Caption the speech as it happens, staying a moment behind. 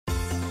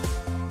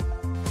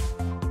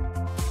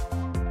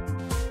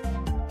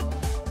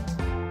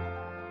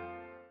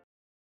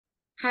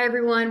Hi,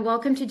 everyone.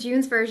 Welcome to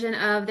June's version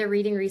of the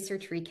Reading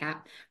Research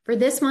Recap. For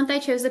this month, I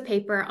chose a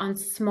paper on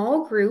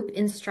small group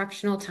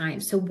instructional time.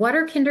 So what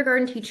are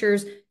kindergarten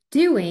teachers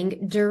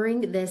doing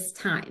during this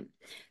time?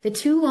 The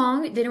too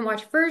long didn't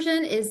watch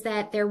version is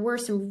that there were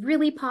some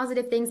really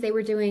positive things they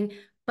were doing,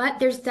 but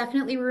there's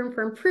definitely room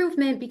for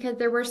improvement because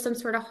there were some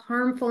sort of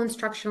harmful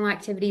instructional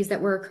activities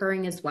that were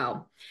occurring as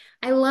well.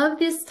 I love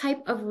this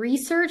type of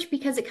research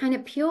because it kind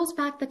of peels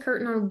back the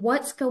curtain on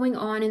what's going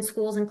on in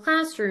schools and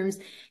classrooms.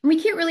 And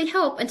we can't really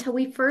help until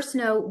we first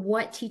know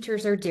what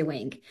teachers are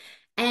doing.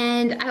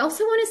 And I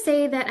also want to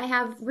say that I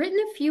have written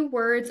a few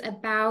words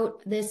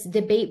about this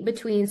debate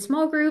between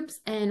small groups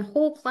and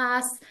whole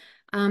class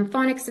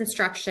phonics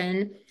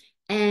instruction.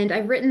 And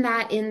I've written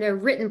that in the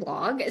written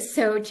blog.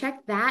 So check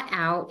that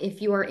out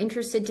if you are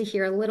interested to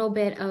hear a little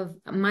bit of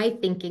my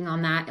thinking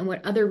on that and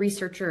what other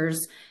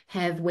researchers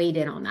have weighed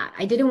in on that.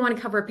 I didn't want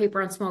to cover a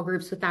paper on small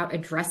groups without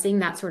addressing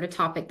that sort of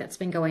topic that's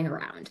been going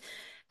around.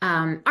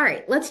 All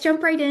right, let's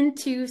jump right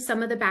into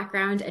some of the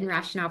background and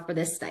rationale for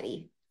this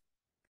study.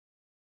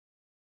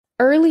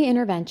 Early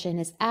intervention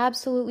is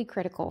absolutely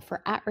critical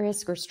for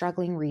at-risk or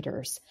struggling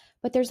readers,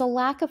 but there's a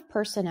lack of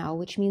personnel,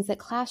 which means that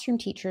classroom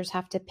teachers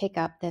have to pick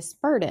up this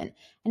burden,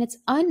 and it's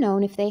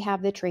unknown if they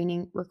have the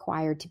training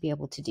required to be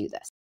able to do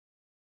this.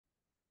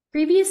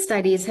 Previous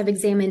studies have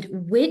examined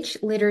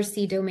which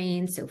literacy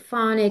domains, so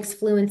phonics,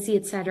 fluency,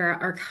 etc.,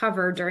 are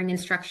covered during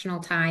instructional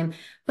time,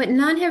 but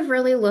none have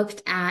really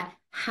looked at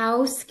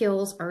how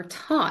skills are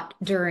taught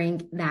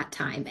during that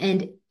time.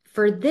 And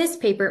for this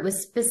paper, it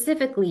was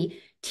specifically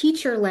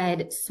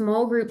teacher-led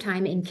small group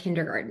time in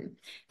kindergarten.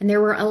 And there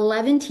were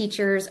 11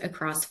 teachers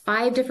across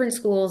 5 different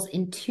schools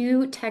in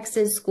 2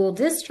 Texas school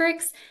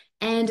districts.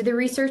 And the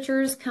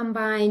researchers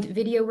combined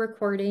video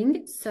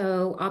recording,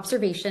 so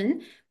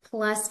observation,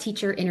 plus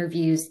teacher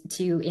interviews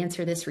to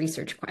answer this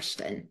research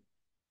question.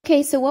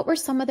 Okay, so what were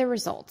some of the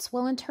results?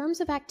 Well, in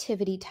terms of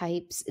activity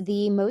types,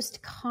 the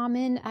most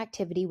common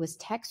activity was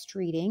text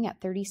reading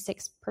at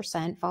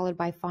 36%, followed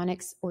by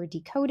phonics or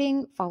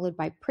decoding, followed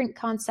by print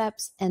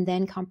concepts, and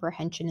then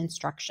comprehension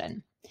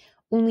instruction.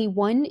 Only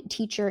one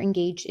teacher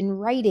engaged in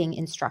writing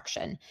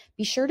instruction.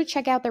 Be sure to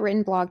check out the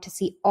written blog to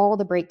see all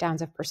the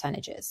breakdowns of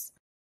percentages.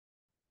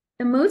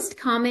 The most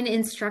common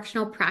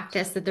instructional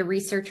practice that the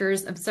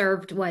researchers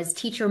observed was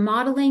teacher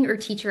modeling or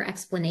teacher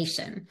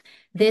explanation.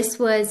 This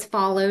was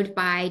followed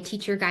by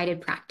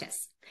teacher-guided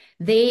practice.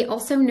 They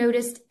also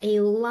noticed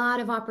a lot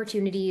of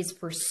opportunities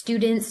for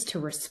students to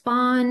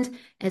respond,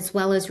 as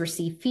well as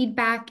receive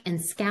feedback and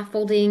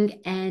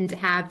scaffolding and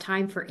have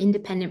time for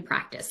independent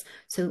practice.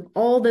 So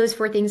all those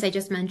 4 things I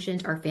just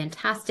mentioned are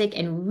fantastic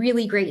and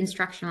really great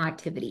instructional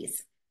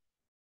activities.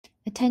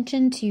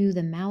 Attention to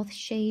the mouth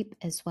shape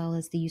as well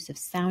as the use of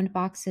sound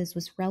boxes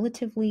was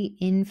relatively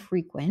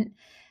infrequent.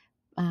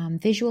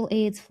 Visual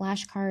aids,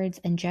 flashcards,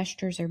 and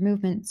gestures or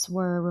movements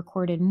were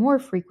recorded more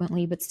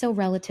frequently, but still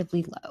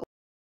relatively low.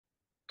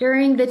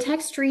 During the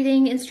text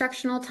reading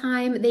instructional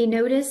time, they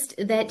noticed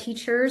that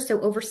teachers,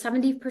 so over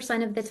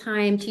 70% of the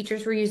time,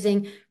 teachers were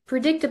using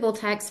predictable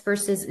text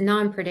versus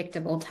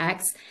non-predictable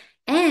text,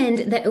 and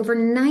that over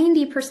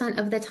 90%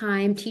 of the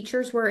time,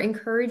 teachers were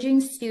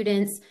encouraging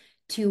students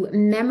to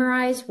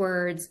memorize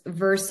words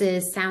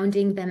versus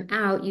sounding them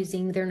out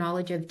using their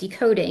knowledge of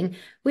decoding,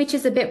 which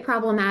is a bit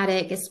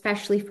problematic,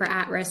 especially for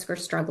at-risk or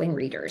struggling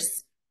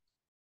readers.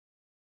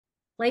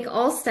 Like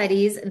all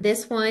studies,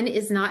 this one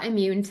is not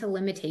immune to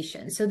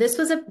limitations. So this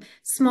was a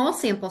small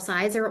sample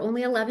size. There were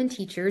only 11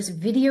 teachers.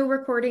 Video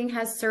recording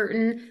has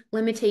certain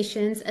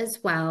limitations as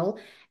well.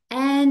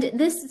 And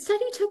this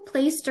study took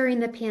place during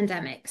the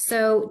pandemic.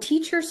 So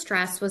teacher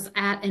stress was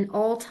at an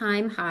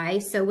all-time high,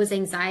 so was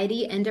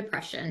anxiety and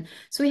depression.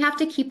 So we have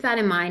to keep that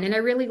in mind. And I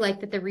really like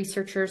that the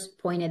researchers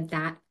pointed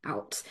that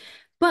out.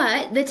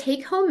 But the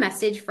take-home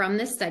message from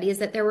this study is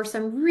that there were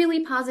some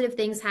really positive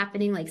things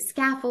happening, like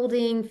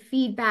scaffolding,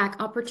 feedback,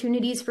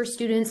 opportunities for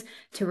students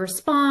to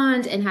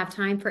respond and have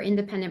time for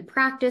independent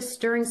practice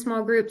during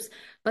small groups.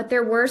 But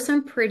there were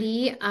some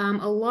pretty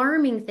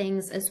alarming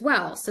things as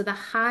well. So the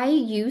high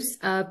use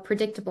of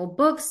predictable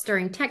books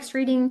during text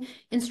reading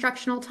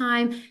instructional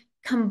time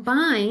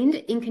combined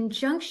in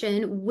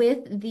conjunction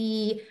with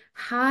the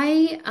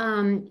high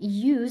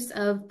use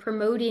of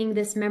promoting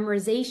this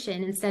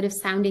memorization instead of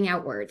sounding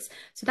out words.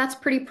 So that's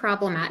pretty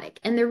problematic.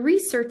 And the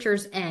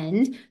researchers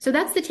end, so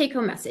that's the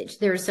take-home message.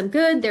 There's some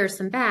good, there's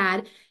some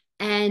bad.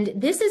 And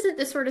this isn't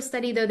the sort of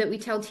study, though, that we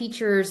tell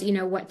teachers,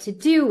 what to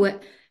do.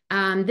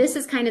 This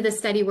is kind of the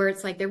study where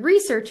it's like the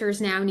researchers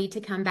now need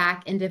to come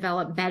back and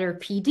develop better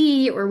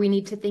PD, or we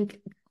need to think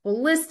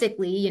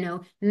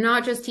holistically,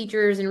 not just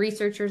teachers and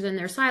researchers in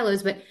their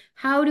silos, but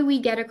how do we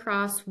get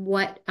across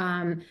what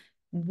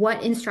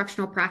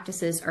instructional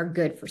practices are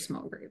good for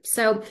small groups?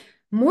 So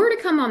more to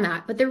come on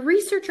that, but the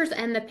researchers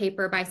end the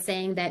paper by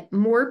saying that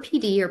more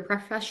PD or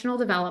professional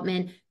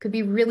development could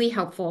be really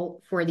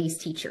helpful for these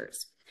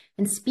teachers.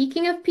 And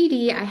speaking of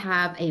PD, I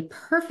have a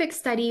perfect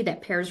study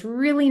that pairs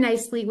really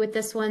nicely with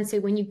this one. So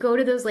when you go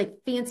to those like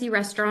fancy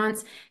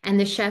restaurants and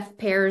the chef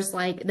pairs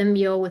like the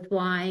meal with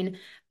wine,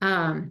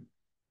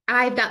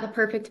 I've got the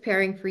perfect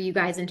pairing for you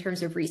guys in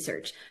terms of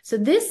research. So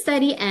this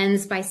study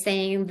ends by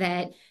saying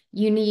that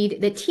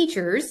the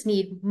teachers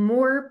need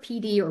more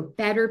PD or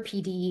better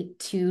PD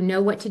to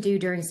know what to do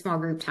during small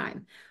group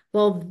time.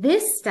 Well,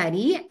 this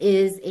study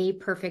is a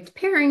perfect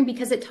pairing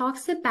because it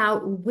talks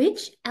about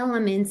which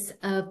elements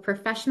of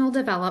professional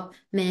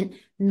development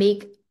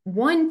make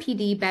one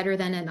PD better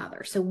than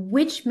another. So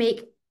which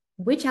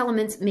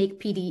elements make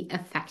PD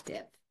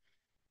effective?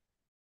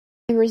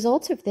 The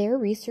results of their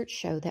research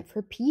show that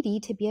for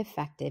PD to be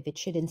effective, it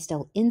should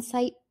instill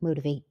insight,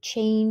 motivate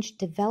change,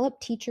 develop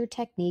teacher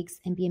techniques,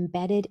 and be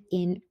embedded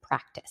in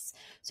practice.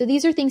 So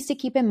these are things to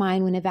keep in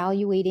mind when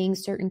evaluating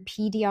certain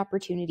PD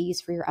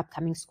opportunities for your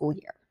upcoming school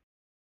year.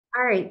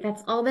 All right,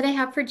 that's all that I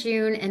have for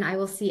June, and I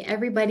will see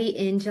everybody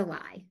in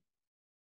July.